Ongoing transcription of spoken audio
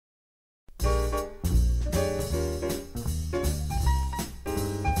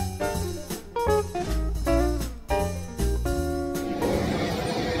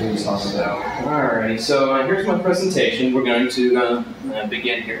Alrighty, so here's my presentation. We're going to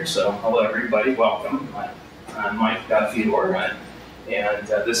begin here. So hello everybody, welcome. I'm Mike Fedor, and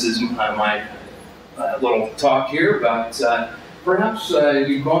this is my little talk here about perhaps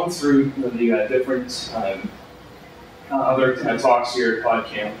you've gone through the different other talks here at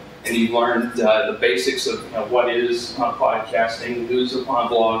PodCamp, and you've learned the basics of what is podcasting, who's a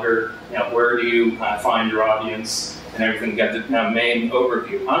blogger, where do you find your audience, and everything. Got the main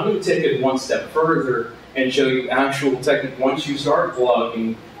overview. I'm going to take it one step further and show you actual technique. Once you start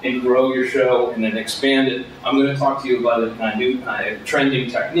blogging and grow your show and then expand it, I'm going to talk to you about a new trending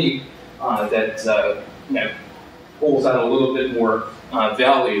technique that pulls out a little bit more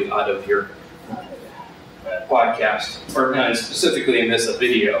value out of your podcast, or specifically in this, a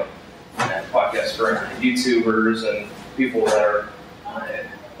video podcast for YouTubers and people that are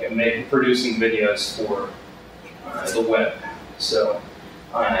producing videos for the web. So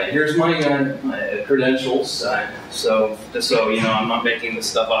here's my credentials. So just so you know, I'm not making this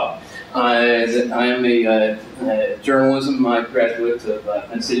stuff up. I am a journalism graduate of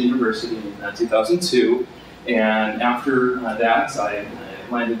Penn State University in 2002, and after that I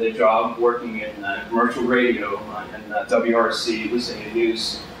landed a job working in commercial radio and WRC. It was a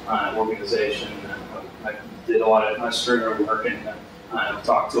news organization. I did a lot of stringer work and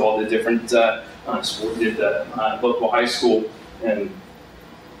talked to all the different sports, did local high school and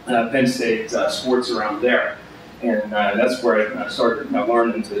Penn State sports around there. And that's where I started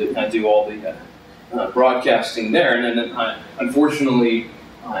learning to do all the broadcasting there. And then unfortunately,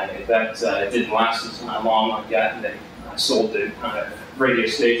 that didn't last as long like that, and they sold the radio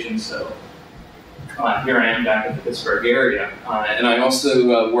station. So here I am back in the Pittsburgh area. And I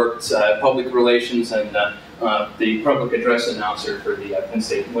also worked public relations and the public address announcer for the Penn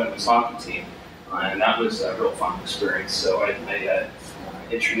State women's hockey team. And that was a real fun experience. So I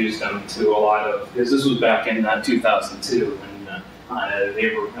introduced them to a lot of, because this was back in 2002, and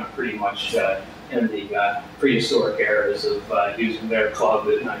they were pretty much in the prehistoric eras of using their club,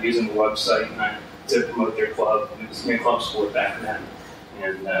 using the website to promote their club. It was a club sport back then.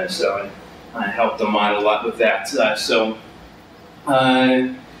 And so I helped them out a lot with that.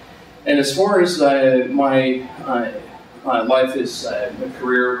 And as far as my life is a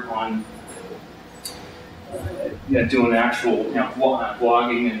career on doing actual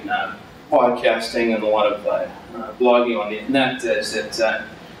blogging and podcasting and a lot of blogging on the internet, is that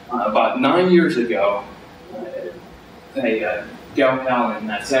about 9 years ago, a gal pal in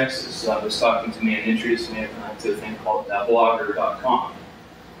Texas was talking to me and introduced me to a thing called blogger.com.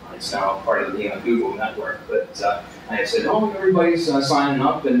 It's now part of the Google network, but I said, oh, everybody's signing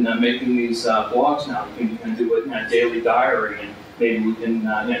up and making these blogs now. You can do a daily diary, and maybe we can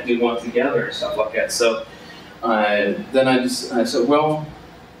do one together and stuff like that. So then I said, well,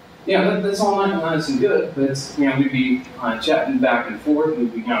 yeah, that's all nice and good, but we'd be chatting back and forth,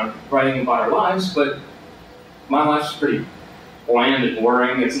 we'd be writing about our lives, but my life's pretty bland and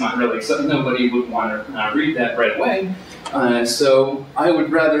boring. It's not really something nobody would want to read that right away. So I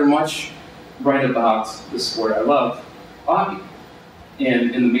would rather much write about the sport I love, hockey.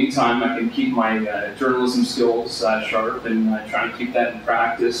 And in the meantime, I can keep my journalism skills sharp and try to keep that in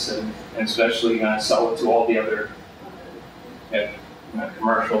practice, and especially sell it to all the other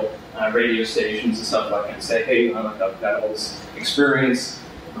commercial radio stations and stuff like that, and say, hey, I've got all this experience.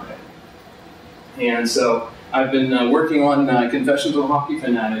 And so I've been working on Confessions of a Hockey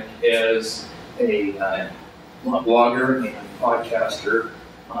Fanatic as a blogger and podcaster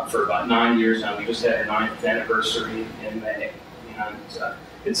for about 9 years now. We just had our 9th anniversary in May. And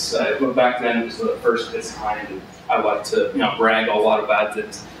it's back then it was the first of its kind, and I like to brag a lot about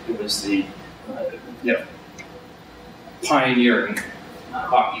that. It was the pioneering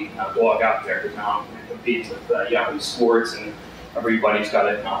hockey blog out there. Because now it competes with Yahoo Sports, and everybody's got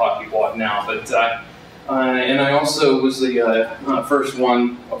a hockey blog now. But and I also was the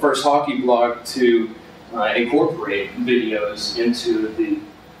first hockey blog to incorporate videos into the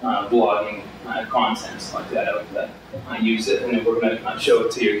blogging contents like that. I use it, and we're going to show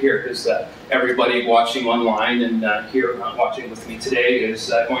it to you here, because everybody watching online and here watching with me today is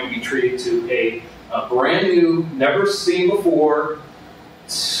going to be treated to a brand new, never seen before,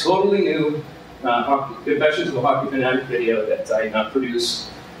 totally new Confessions of a Hockey Fanatic video that I produced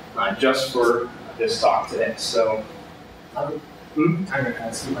just for this talk today. So, I'm going to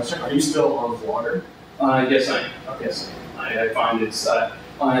ask you a question. Are you still on Vlogger? Yes, I am. Yes, I find it's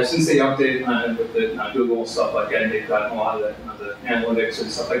since they updated with the Google stuff like that, and they've gotten a lot of the analytics and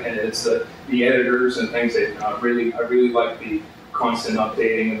stuff like that. It's the editors and things that I really like the constant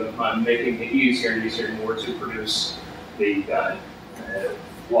updating and making it easier and easier and more to produce the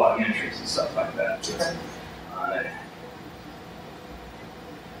blog entries and stuff like that. All right.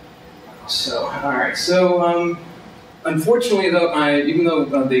 So, unfortunately, though, even though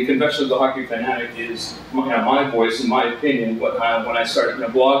the Confession of the Hockey Fanatic is my voice and my opinion, when I started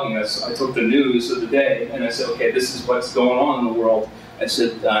blogging, I took the news of the day and I said, okay, this is what's going on in the world. I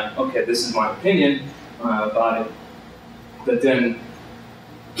said, okay, this is my opinion about it. But then,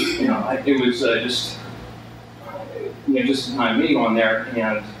 it was just me on there,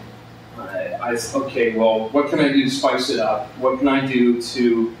 and I said, okay, well, what can I do to spice it up? What can I do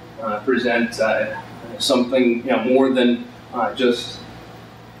to present something more than just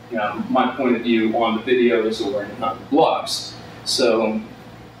my point of view on the videos or on the blogs? So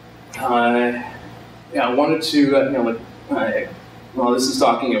I wanted to well, this is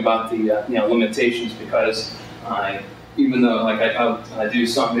talking about the limitations, because even though I do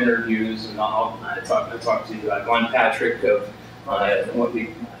some interviews and I talk to Glenn Patrick of the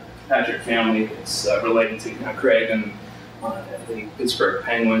Patrick family. It's related to Craig and the Pittsburgh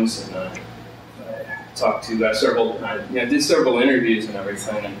Penguins, and I talked to did several interviews and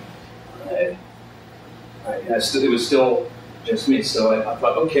everything, and it was still just me. So I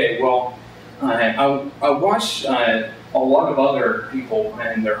thought, okay, well, I watched a lot of other people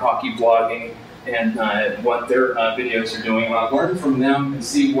and their hockey blogging and what their videos are doing. I'll learn from them and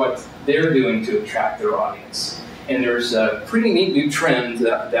see what they're doing to attract their audience. And there's a pretty neat new trend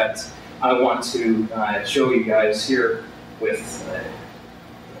that I want to show you guys here with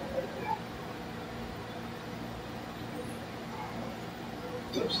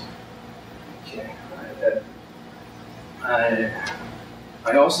oops. Okay.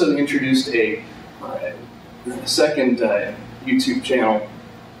 I also introduced a second YouTube channel,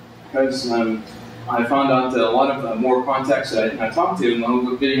 because I found out that a lot of more contacts that I talked to and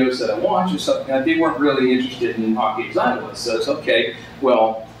the videos that I watched or something, they weren't really interested in hockey as I was. So it's okay,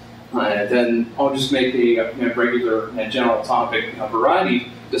 well, then I'll just make a regular general topic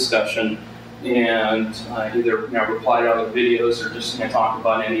variety discussion, and either reply to other videos or just talk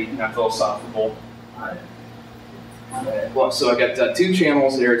about any philosophical. Well, so I got two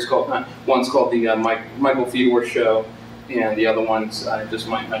channels there. It's called one's called the Michael Fedor Show, and the other one's just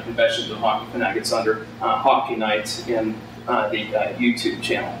my Confessions of Hockey Fanatic. It's under Hockey Night in the YouTube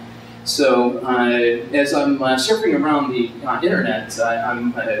channel. So as I'm surfing around the internet,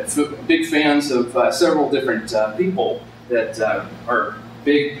 I'm big fans of several different people that are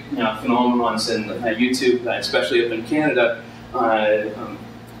big phenomenons in YouTube, especially up in Canada. I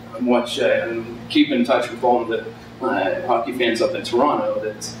keep in touch with all of the hockey fans up in Toronto.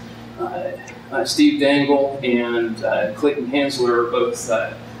 That Steve Dangle and Clayton Hansler are both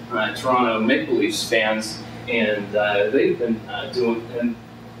Toronto Maple Leafs fans, and they've been doing, and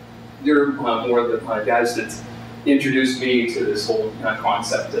they're more the guys that introduced me to this whole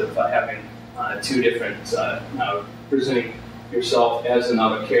concept of having two different, presenting yourself as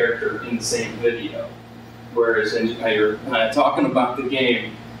another character in the same video. Whereas you're talking about the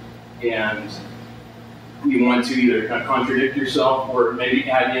game, and you want to either contradict yourself or maybe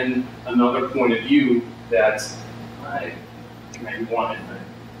add in another point of view that you want to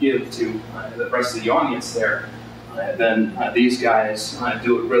give to the rest of the audience there. Then these guys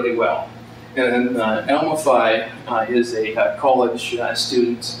do it really well. And then Elmify is a college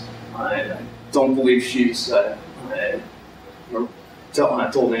student. I don't believe she's not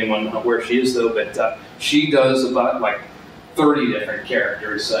told anyone where she is though, but she does about 30 different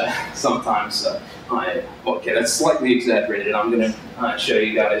characters sometimes. Okay, that's slightly exaggerated. I'm going to show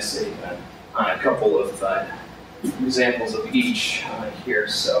you guys a couple of examples of each here.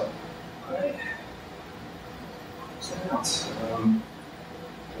 So,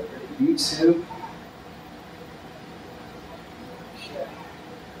 YouTube.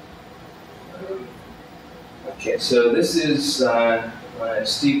 Okay, so this is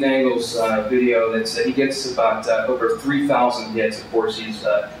Steve Dangle's video. He gets about over 3,000 hits. Of course, he's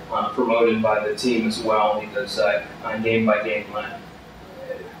promoted by the team as well. He does game-by-game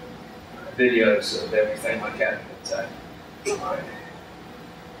videos of everything like that. I'll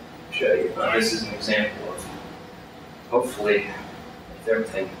show you. This is an example of, hopefully, if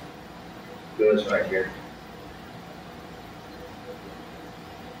everything goes right here.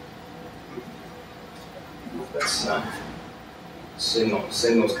 That's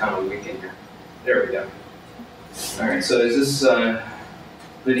signal's kind of weak in here. There we go. All right, so is this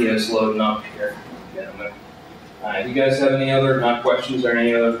video's loading up here? Okay, you guys have any other questions or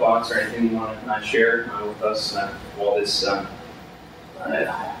any other thoughts or anything you want to share with us while this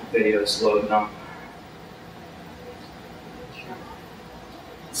video is loading up?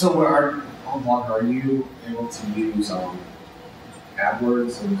 So, are you able to use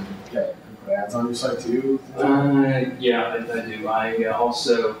AdWords and put ads on your site too? Yeah, I do. I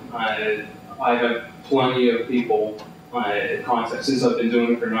also I have plenty of people contact. Since I've been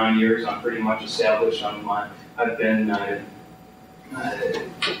doing it for 9 years, I'm pretty much established. I've been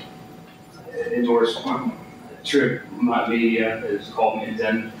endorsed on Trip Media has called me and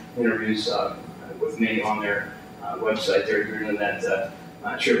done interviews with me on their website. They're doing that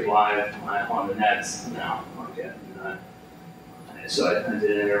Trip Live on the net now. Okay. So I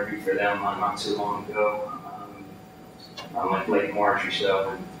did an interview for them not too long ago, like late March or so.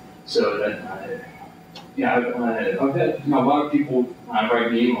 And so that, yeah, I've had a lot of people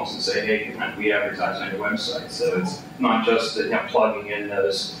write me emails and say, hey, can we advertise on your website? So it's not just plugging in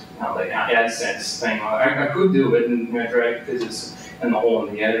those like AdSense thing. I could do it and drag because it's in the hole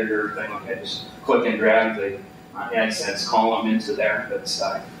in the editor thing. Like I just click and drag the AdSense column into there. But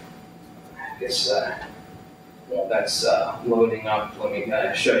I guess while that's loading up, let me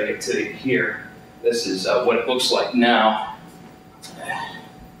show you to here. This is what it looks like now.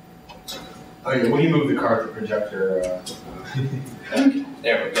 Oh, yeah, when you move the cart, the projector.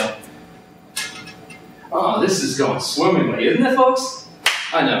 There we go. Oh, this is going swimmingly, isn't it, folks?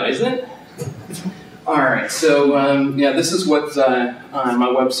 I know, isn't it? All right, so yeah, this is what my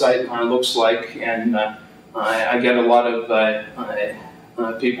website looks like, and I get a lot of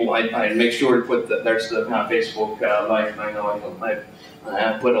people. I make sure to put there's the Facebook Live. I know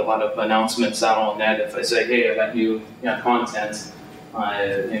I put a lot of announcements out on that. If I say, hey, I got new content.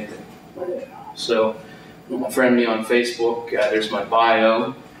 So friend me on Facebook, there's my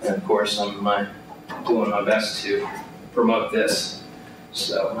bio, and of course I'm doing my best to promote this.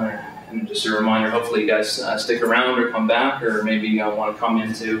 So and just a reminder, hopefully you guys stick around or come back, or maybe you want to come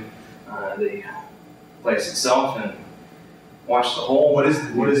into the place itself and watch the whole. What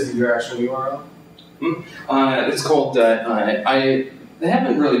is your actual URL? It's called, they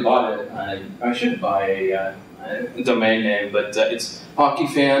haven't really bought it. I should buy a domain name, but it's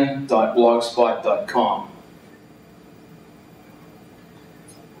hockeyfan.blogspot.com.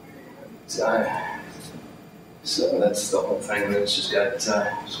 So that's the whole thing. It's just got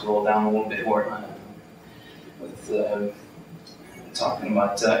scroll down a little bit more with talking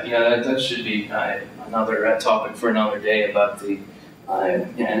about yeah, that should be another topic for another day about the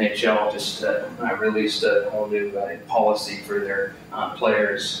NHL. Just released a whole new policy for their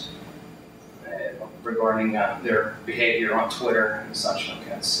players regarding their behavior on Twitter and such like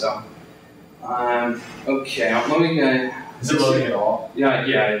that. So okay, let me. Is it loading at all?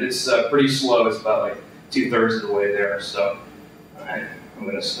 Yeah, it's pretty slow. It's about like 2/3 of the way there. So I'm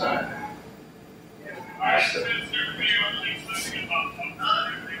gonna start. Yes, the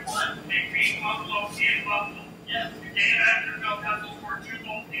game after Bell Castle scored 2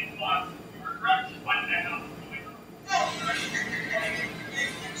 goals in plus. You were correct. What the hell is going on?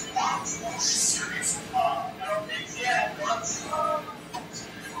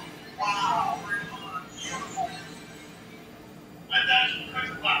 Wow, beautiful. And that's because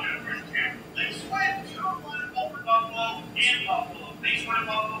of Black Camp. They swept 2-1 over Buffalo and Buffalo. They swept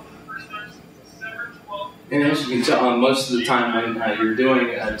Buffalo for the first time since December 12th. And as you can tell, most of the time when you're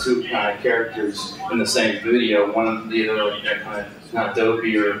doing two characters in the same video, one of the other kind of not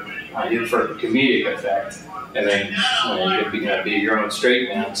dopey or in for the comedic effect, and then you could be your own straight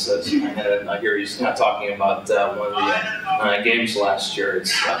man. So I hear he's talking about one of the games last year. It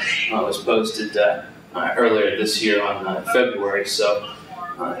was posted earlier this year on February. So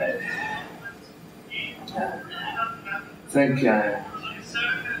I think.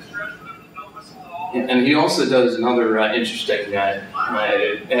 And he also does another interesting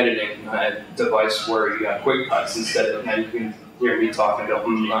editing device where you got quick cuts instead of you can hear me talking, go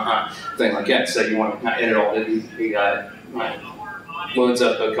thing like that. So you want to edit all it. He loads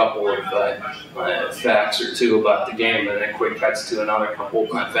up a couple of facts or two about the game, and then quick cuts to another couple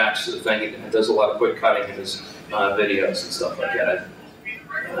of facts to the thing. And it does a lot of quick cutting in his videos and stuff like that.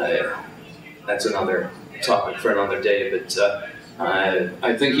 That's another topic for another day, but.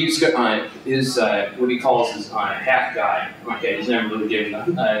 I think he's got his what he calls his hat guy. Okay, he's never really given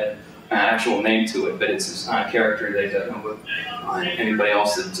an actual name to it, but it's his character that with anybody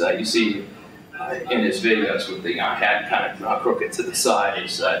else that you see in his videos with the hat kind of crooked to the side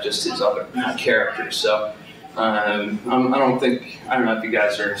is just his other character. So I don't know if you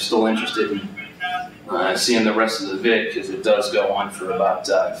guys are still interested in seeing the rest of the vid, because it does go on for about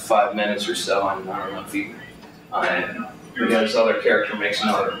 5 minutes or so, and I don't know if you. His other character makes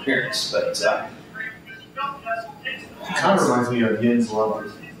another appearance, but it kind of reminds me of Yin's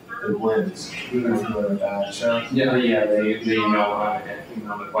Lovers and Blends. You guys know that show? Yeah, they email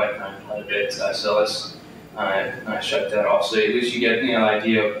me quite a bit. So let's shut that off. So at least you get an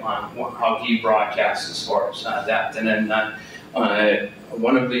idea of how he broadcasts as far as that. And then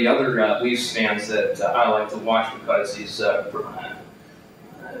one of the other Leafs fans that I like to watch because he's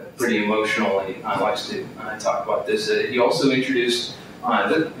pretty emotional and he likes to talk about this. He also introduced,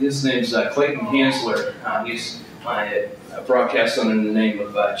 his name's Clayton Hansler. He's broadcast under the name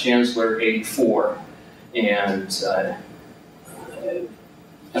of Chancellor84.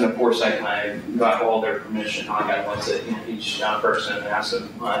 And of course, I got all their permission. I went to each person and asked them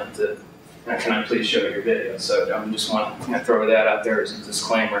can I please show your video? So I just want to throw that out there as a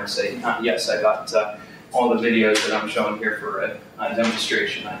disclaimer and say, yes, I got all the videos that I'm showing here for a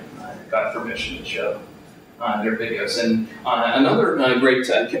demonstration. I got permission to show their videos. And another great,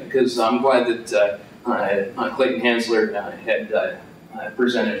 because I'm glad that Clayton Hansler had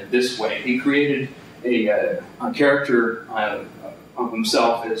presented it this way. He created a character of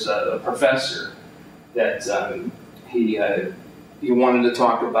himself as a professor that he wanted to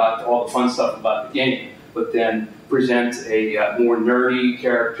talk about all the fun stuff about the game, but then present a more nerdy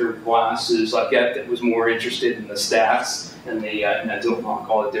character with glasses like that was more interested in the stats and the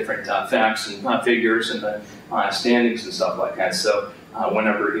all the different facts and figures and the standings and stuff like that. So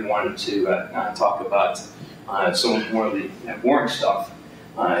whenever he wanted to talk about some more of the boring stuff,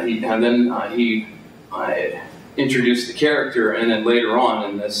 he introduced the character, and then later on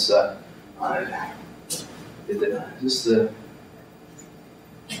in this, this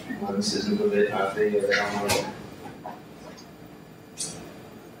isn't a bit video that I'm on.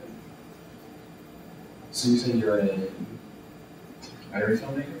 So you said you're a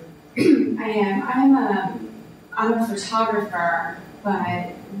filmmaker? I am. I'm a photographer,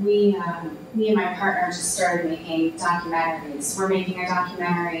 but me and my partner just started making documentaries. We're making a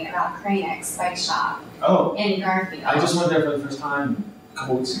documentary about Kranix Bike Shop in Garfield. I just went there for the first time a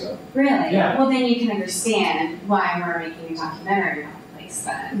couple weeks ago. Really? Yeah. Well, then you can understand why we're making a documentary about the place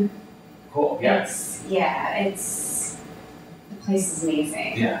then. Cool, yeah. It's the place is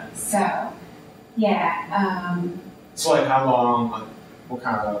amazing. Yeah. So, yeah. So like how long, what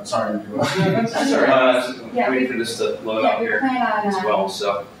kind of, sorry to do That's all right. Wait for this to load up we here plan on as well.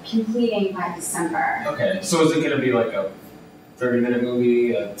 So completing by December. Okay, so is it going to be like a 30-minute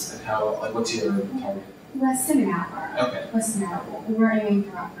movie? What's your target? Less than an hour. Okay. Less than an hour. We're aiming for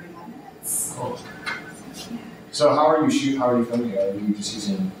about 45 minutes. Cool. Yeah. So how are you filming it? Are you just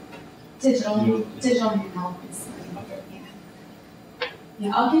using Digital handheld, basically. Okay.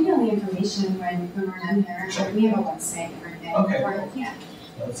 Yeah, I'll give you all the information when we're done here. Sure. We have a website and everything. Okay. Yeah.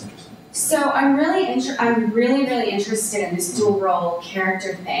 That's interesting. So I'm really interested in this dual role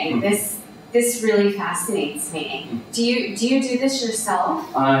character thing. This really fascinates me. Do you do this yourself?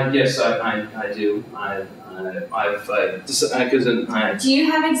 yes, I do. Do you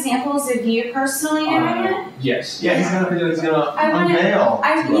have examples of you personally doing it? Yes. Yeah, he's gonna unveil.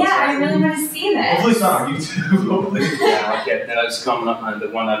 I really want to see this. Hopefully it's not on YouTube. Hopefully. Yeah, okay. That's coming up on the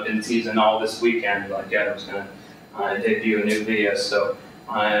one I've been teasing all this weekend. Like, I was gonna debut a new video. So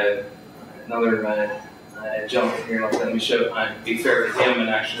another gentleman here. Let me show. Be fair to him and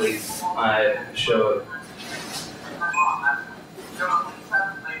actually show.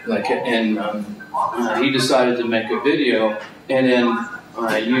 He decided to make a video and then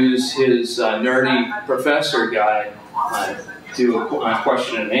use his nerdy professor guy do a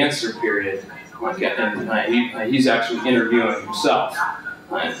question and answer period. And he's actually interviewing himself.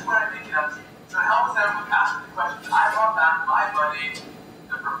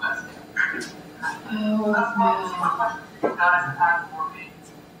 Oh, wow.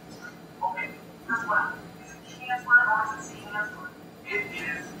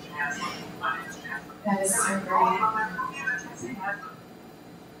 That is so great.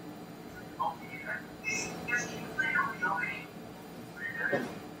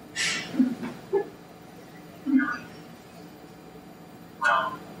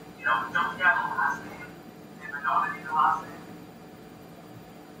 Well, don't forget the last name. And I don't need the last name.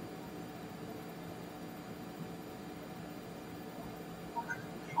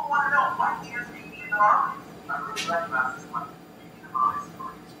 People want to know why he is speaking in the armies. I really like about this one.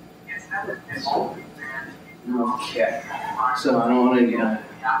 Okay. So I don't want to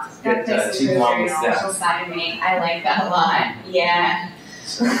get too long with that. Social side of me. I like that a lot. Yeah.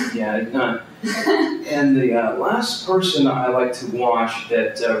 So, yeah. And the last person I like to watch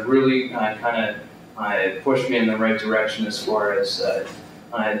that really kind of pushed me in the right direction as far as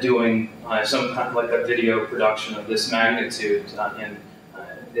doing some kind of like a video production of this magnitude.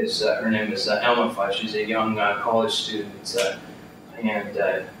 Her name is Emma. She's a young college student,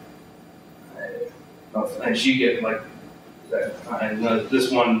 and she get like this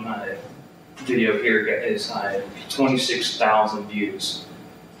one video here is 26,000 views.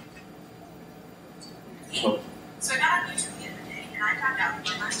 So I got on YouTube the other day, and I found out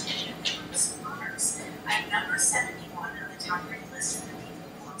that my last video was honors. I'm number 71 on the top rated list for the people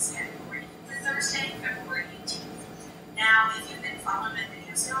blogs category for Thursday, February 18th. Now, if you've been following my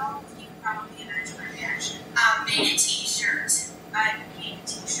videos at all, you can probably imagine my reaction. I made a t-shirt. I made a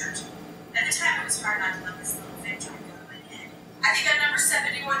t-shirt. At the time, it was hard not to let this little thing try to go to my head. I think I'm number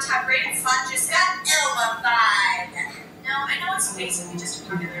 71 top rated font just got Elma-fied. Now, I know it's basically just a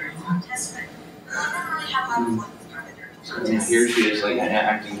popularity contest, but I don't really have a lot of luck with popularity contests. Here she is, like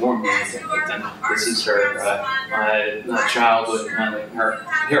acting normal. This is her childhood,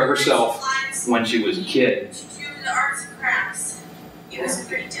 herself when she was a kid. To do the arts and crafts, it was a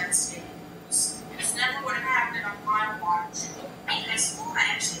pretty devastating news. This never would have happened on my watch. In high school, I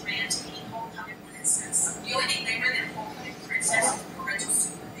actually ran to be homecoming princess. The only thing bigger than homecoming princess was parental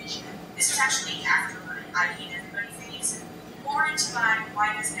supervision. This was actually after my I hate everybody phase and more into my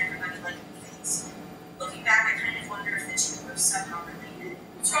why doesn't everybody like me phase. Looking back, I kind of wonder if the two were somehow related.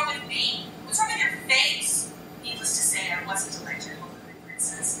 What's wrong with me? What's wrong with your face? Needless to say, I wasn't elected homecoming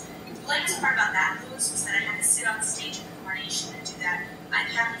princess. The latest part about that news was that I had to sit on the stage in the coronation and do that I'm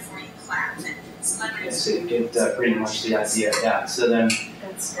happy for you clap and celebrities. So you get pretty much the idea of that. So then,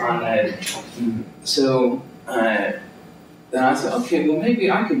 then I said, okay, well maybe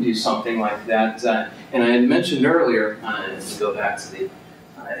I can do something like that. And I had mentioned earlier, to go back to the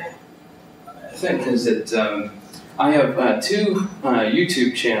thing, is that I have two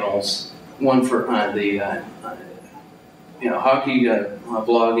YouTube channels, one for the hockey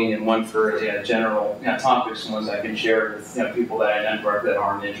blogging, and one for general topics and ones I can share with people that I network that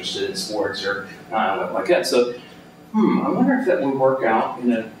aren't interested in sports or like that. So, I wonder if that would work out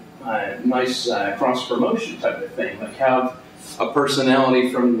in a nice cross-promotion type of thing, like have a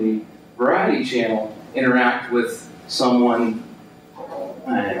personality from the variety channel interact with someone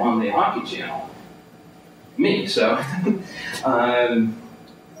on the hockey channel. Me, so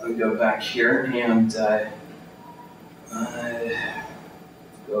I'll go back here and go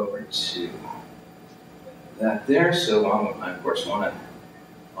over to that there. So I of course want to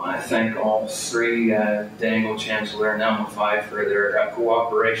thank all three, Dangle, Chancellor, and Elma-fied for their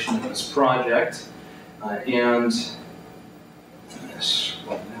cooperation in this project. And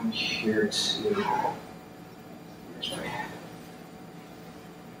I'm here to, here's my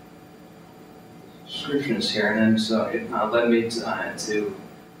descriptions here, and then so it led me to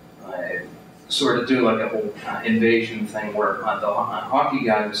sort of do like a whole invasion thing where the hockey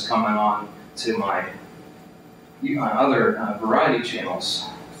guy was coming on to my other variety channels.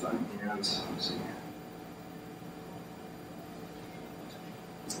 And let's see.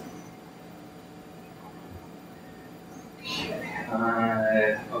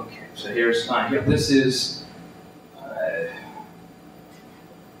 Okay, so here's here. This is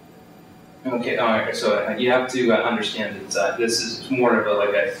okay. All right, so you have to understand that this is more of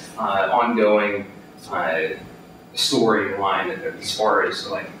a ongoing storyline as far as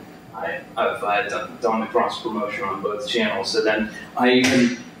like I've done the cross promotion on both channels. So then I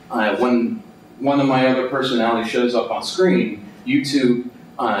even when one of my other personalities shows up on screen, YouTube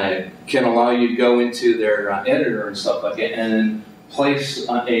can allow you to go into their editor and stuff like that, and then place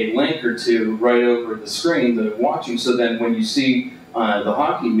a link or two right over the screen that I'm watching. So then when you see the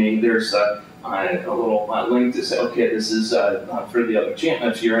hockey me, there's a little link to say, okay, this is for the other channel.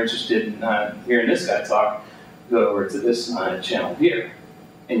 If you're interested in hearing this guy talk, go over to this channel here,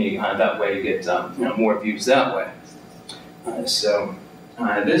 and you, that way you get more views that way. So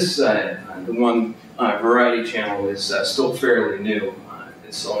this the one variety channel is still fairly new.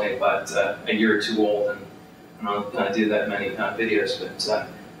 It's only about a year or two old, and I don't do that many videos, but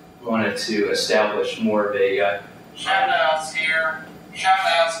wanted to establish more of a Shout outs here. Shout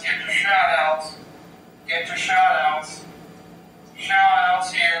outs, get your shout outs. Get your shout outs. Shout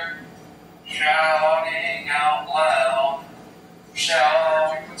outs here. Shouting out loud.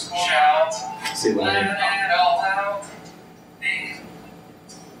 Shout, shout. see what Let it all out.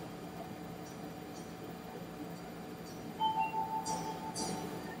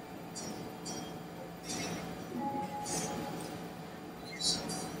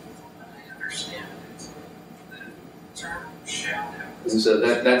 And so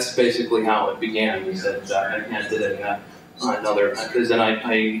that's basically how it began. Is that I did another, because then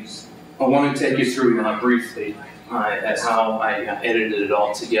I want to take you through briefly at how I edited it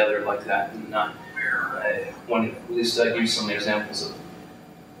all together like that, and I want to at least give some examples of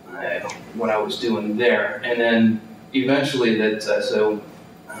what I was doing there, and then eventually that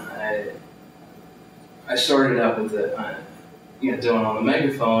I started out with doing on the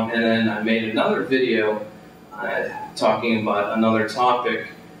megaphone, and then I made another video talking about another topic,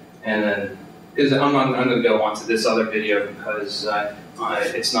 and then because I'm going to go on to this other video because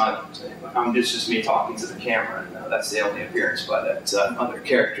it's not it's just me talking to the camera, and that's the only appearance by that other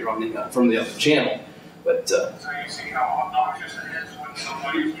character on the from the other channel. But so you see how obnoxious it is when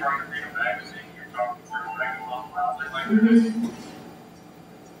somebody's trying to read a magazine, you're talking through a megaphone loudly like this.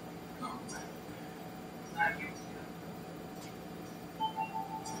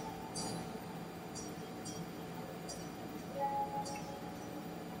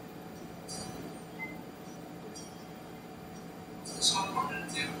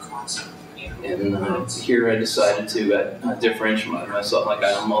 And here I decided to differentiate myself, like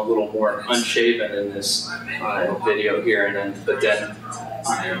I'm a little more unshaven in this video here, and then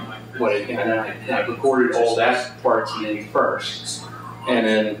I recorded all that part to me first, and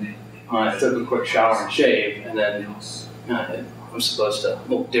then I took a quick shower and shaved, and then I'm supposed to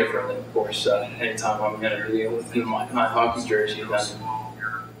look differently, of course. Anytime I'm in a video with my hockey jersey, then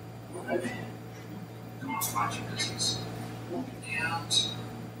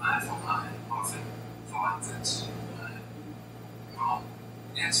I often thought that, well,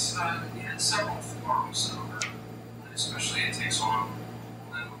 it's in several forms, especially it takes on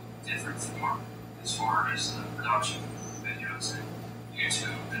a different form as far as the production of videos and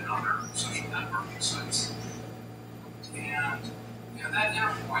YouTube and other social networking sites. And, that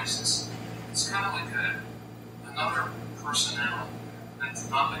inner voice it's kind of like another personality. That's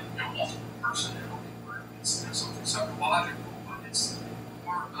not like, multiple personality, where it's something psychological, but it's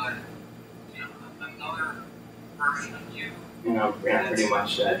more another version of you. Pretty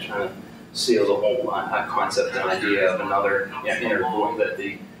much trying to seal the whole concept and idea of another inner voice, that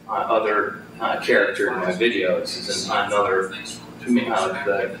the other character in my videos is another,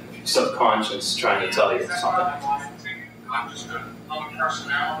 the subconscious trying to tell you something. I'm just another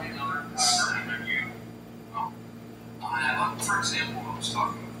personality, another version of you. For example, I was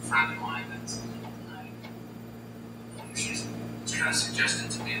talking with a friend of mine that she's kind of suggested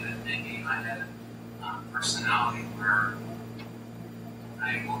to me that maybe I had a personality where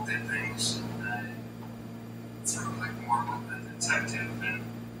I looked at things sort of like more of a detective, and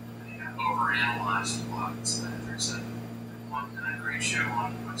I overanalyzed a lot. There's one great show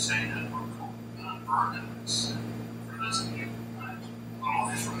on USA Network called Burn Notice. For those of you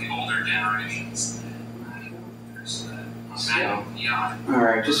from the older generations, there's all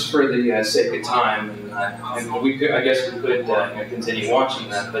right, just for the sake of time, and I guess we could continue watching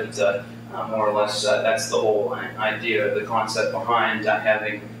that, but more or less that's the whole idea, the concept behind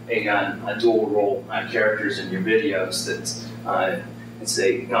having a dual role characters in your videos. That it's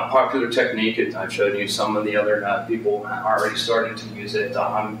a popular technique. I've showed you some of the other people already starting to use it.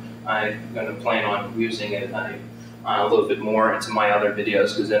 I'm going to plan on using it a little bit more into my other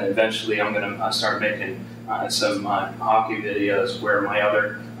videos, because then eventually I'm going to start making some hockey videos where my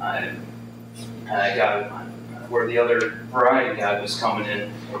other guy, where the other variety guy was coming in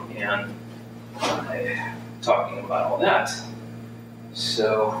and talking about all that.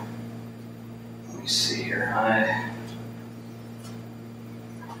 So let me see here.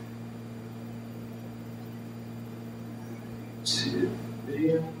 Two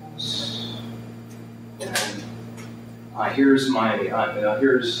videos. And here's my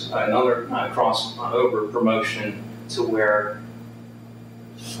here's another over promotion to where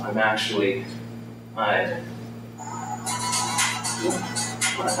I'm actually out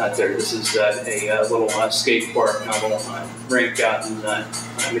there. This is a little skate park, a little rink out in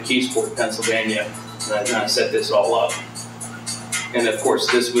McKeesport, Pennsylvania. And I set this all up, and of course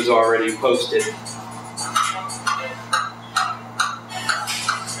this was already posted.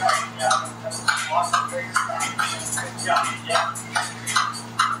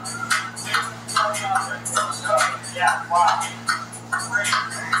 Yeah, wow.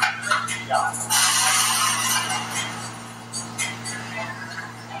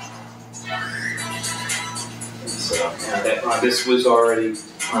 So this was already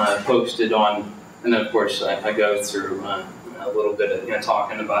posted on, and of course I go through a little bit of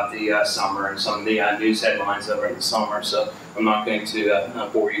talking about the summer and some of the news headlines over the summer. So I'm not going to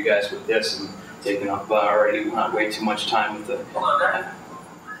bore you guys with this and taking up already way too much time with the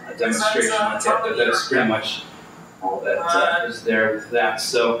demonstration. That's pretty much all that is there with that.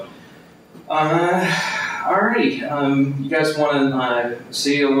 So, alrighty, you guys want to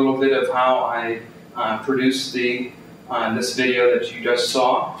see a little bit of how I produced this video that you just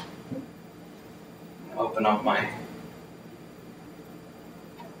saw? Open up my.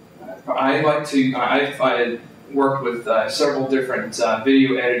 I like to. I work with several different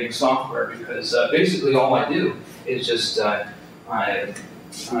video editing software, because basically all I do is just I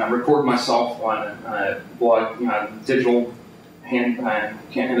record myself on a blog, digital hand, and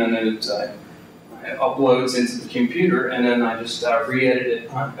then it uploads into the computer, and then I just re-edit it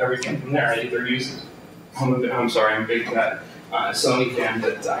on everything from there. I either use it. I'm a big Sony fan,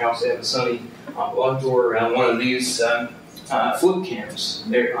 but I also have a Sony blog or one of these flip cams.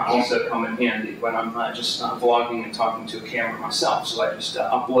 They also come in handy when I'm just vlogging and talking to a camera myself. So I just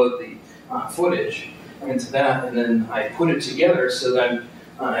upload the footage into that, and then I put it together so that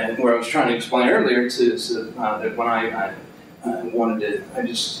where I was trying to explain earlier, that when I wanted to,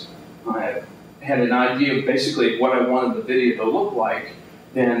 I had an idea of basically what I wanted the video to look like,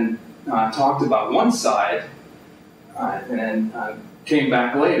 then talked about one side, and then came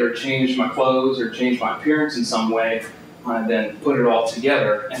back later, changed my clothes or changed my appearance in some way, then put it all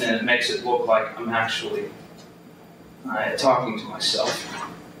together, and then it makes it look like I'm actually talking to myself.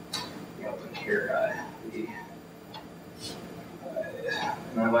 Open here,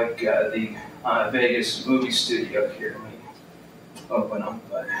 and I like the Vegas movie studio here. Let me open up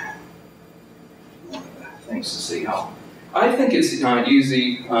things to see how. I think it's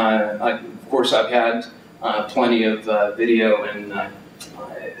easy. Of course, I've had plenty of video and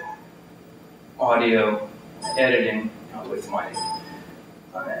audio editing with my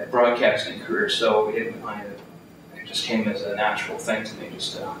broadcasting career, so it just came as a natural thing to me.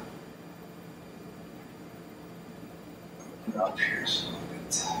 Just put it up here so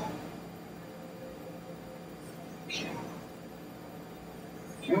that. Okay.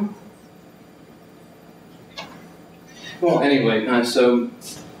 Thank you. Well, anyway, so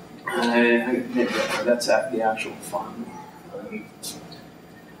that's the actual fun.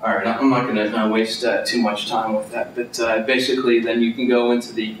 All right, I'm not going to waste too much time with that, but basically then you can go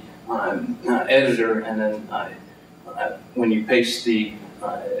into the editor, and then when you paste the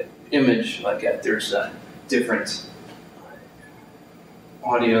image like that, there's different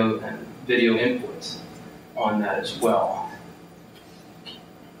audio and video inputs on that as well.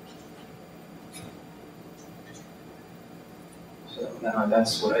 So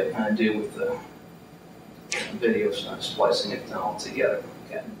that's what I do with the video, so I'm splicing it all together.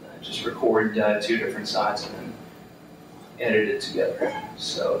 And just record two different sides and then edit it together.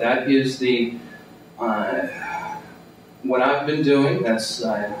 So that is the what I've been doing. That's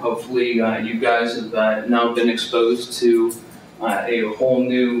hopefully you guys have now been exposed to a whole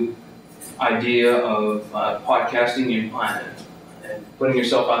new idea of podcasting and putting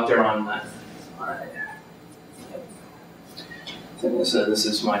yourself out there on. This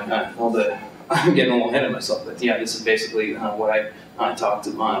is my I'm getting a little ahead of myself, but yeah, this is basically what I talked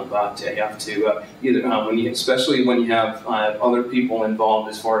about. You have to either especially when you have other people involved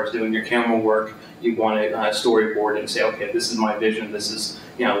as far as doing your camera work, you want to storyboard and say, okay, this is my vision. This is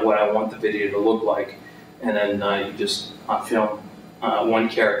what I want the video to look like, and then you just film one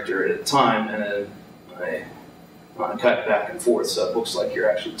character at a time, and then cut back and forth so it looks like you're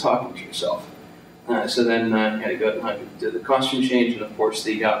actually talking to yourself. So then you go do the costume change, and of course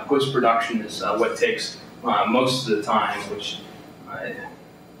the post-production is what takes most of the time, which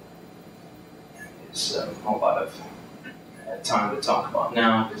is a lot of time to talk about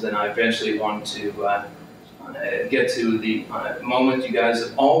now, because then I eventually want to get to the moment you guys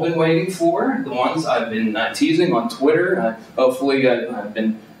have all been waiting for, the ones I've been teasing on Twitter. Hopefully I've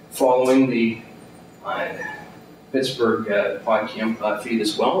been following the Pittsburgh PodCamp feed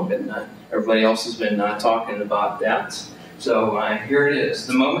as well. Everybody else has been talking about that. So here it is,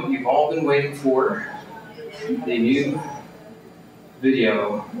 the moment you've all been waiting for, the new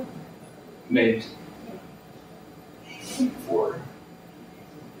video made for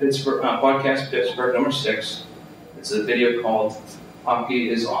Pittsburgh, podcast Pittsburgh number 6. It's a video called Hockey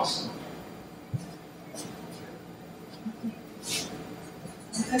is Awesome.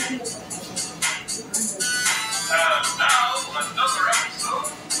 Now, another episode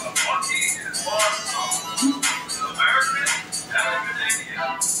of Hockey is Awesome. American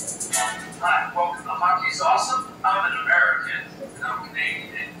Academia. Hi, welcome to Hockey's Awesome. I'm an American, and I'm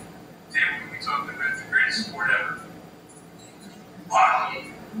Canadian. Today we're going to be talking about the greatest sport ever.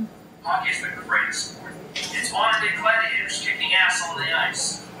 Hockey. Hockey is the greatest sport. It's modern day gladiators kicking ass on the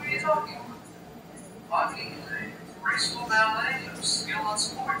ice. What are you talking about? Hockey is a graceful ballet of skill and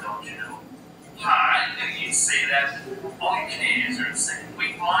sport, don't you know? I knew you'd say that. All you Canadians are insane.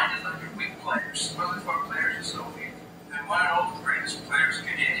 Weak-minded like your weak players. Well, if our players are so weak, then why are all the greatest players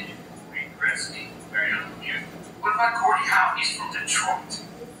Canadian? Wayne Gretzky, Barry Lemieux. What about Gordie Howe? He's from Detroit.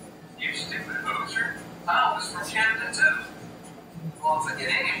 You stupid hoser. Howe is from Canada, too. Well, if the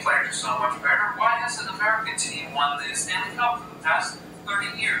Canadian players are so much better, why hasn't an American team won the Stanley Cup for the past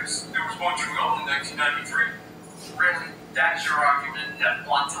 30 years? There was Montreal in 1993. Really? That's your argument at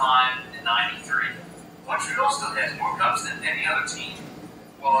one time in '93. Montreal still has more cups than any other team.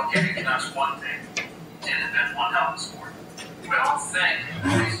 Well, getting that's one thing. You did invent one hell of a sport. Well, thank you.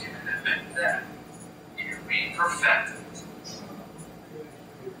 At least you can invent that. You're being perfected.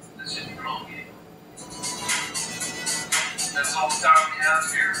 This is your own game. That's all the time we have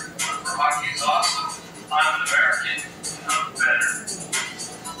here. For hockey is awesome. I'm an American. I'm better.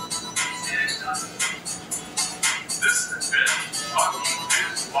 Next time. This has been Hockey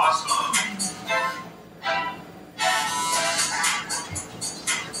is Awesome.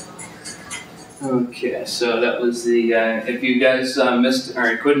 Okay, so that was the, if you guys missed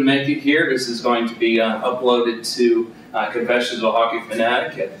or couldn't make it here, this is going to be uploaded to Confessions of a Hockey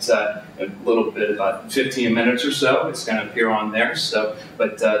Fanatic. It's a little bit, about 15 minutes or so. It's going to appear on there. So,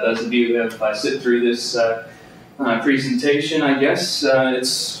 but those of you who have sit through this presentation, I guess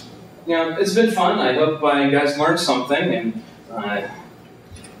it's it's been fun. I hope you guys learned something, and I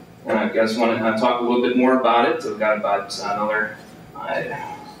guys want to talk a little bit more about it. We've got about another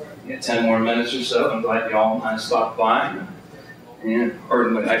 10 more minutes or so. I'm glad y'all stopped by,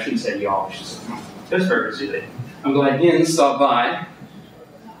 or I shouldn't say y'all. I should say Pittsburgh today. I'm glad Ian stopped by.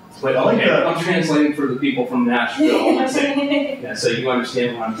 Wait, I'm translating for the people from Nashville. Yeah, so you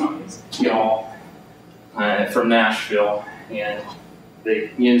understand what I'm talking about. Y'all from Nashville, and the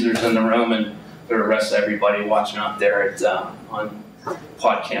Yinzers in the room, and the rest of everybody watching out there at on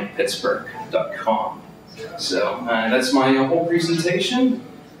PodCampPittsburgh.com. So that's my whole presentation.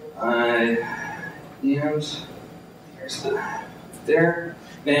 And there's there.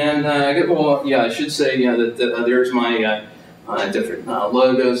 And I should say that there's my different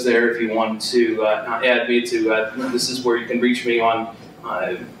logos there. If you want to add me to, this is where you can reach me on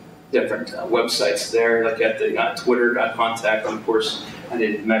different websites there, like at the Twitter contact. Of course, I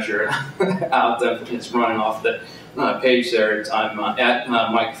didn't measure it out. It's running off the page there. I'm at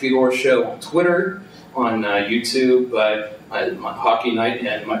Mike Fedor Show on Twitter, on YouTube, my Hockey Night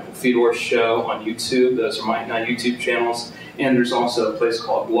and Michael Fedor Show on YouTube. Those are my YouTube channels. And there's also a place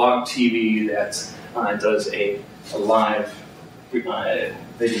called Blog TV that does a live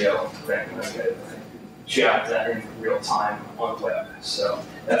video thing, like a chat in real time on the web. So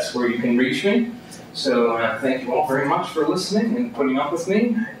that's where you can reach me. So thank you all very much for listening and putting up with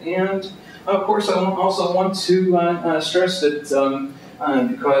me. And of course, I also want to stress that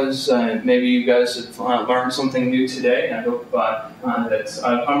because maybe you guys have learned something new today, and I hope that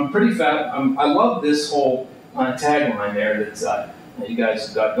I'm pretty fat. I love this whole tagline there that you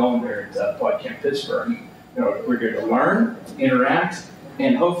guys got going there at PodCamp Pittsburgh. We're here to learn, interact,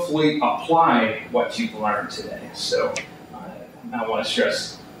 and hopefully apply what you've learned today. So I want to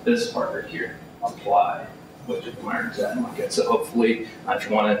stress this part right here: apply what you've learned. So hopefully, if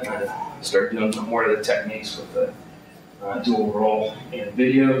you want to start doing more of the techniques with the dual role in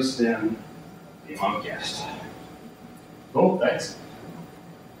videos, then be my guest. Cool, thanks.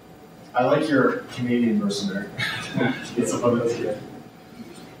 I like your Canadian version there. It's a fun to hear.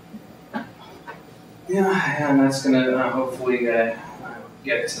 Yeah, and that's going to hopefully get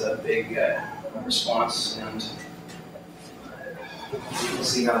a big response, and we'll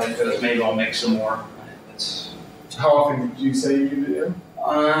see how that goes. Maybe I'll make some more. How often do you say you do?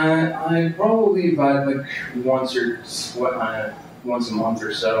 I probably about like once a month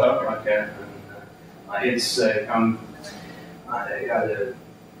or so. Okay. It's I got a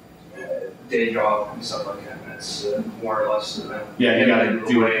day job and stuff like that. And it's more or less. Yeah, you gotta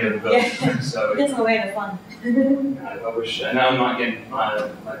do it. So it's a way of fun. I wish, and I'm not getting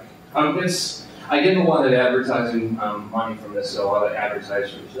I get a lot of advertising money from this. So a lot of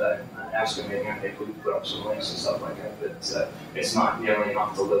advertisers asking me, hey, could we put up some links and stuff like that? But it's not nearly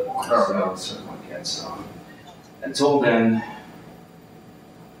enough to live on. Something like that. So until then,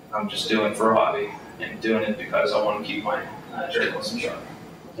 I'm just doing it for a hobby and doing it because I want to keep my journalism sharp.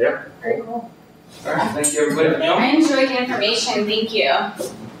 Yeah. Very cool. All right. Thank you, everybody, for coming. I enjoyed the information. Thank you.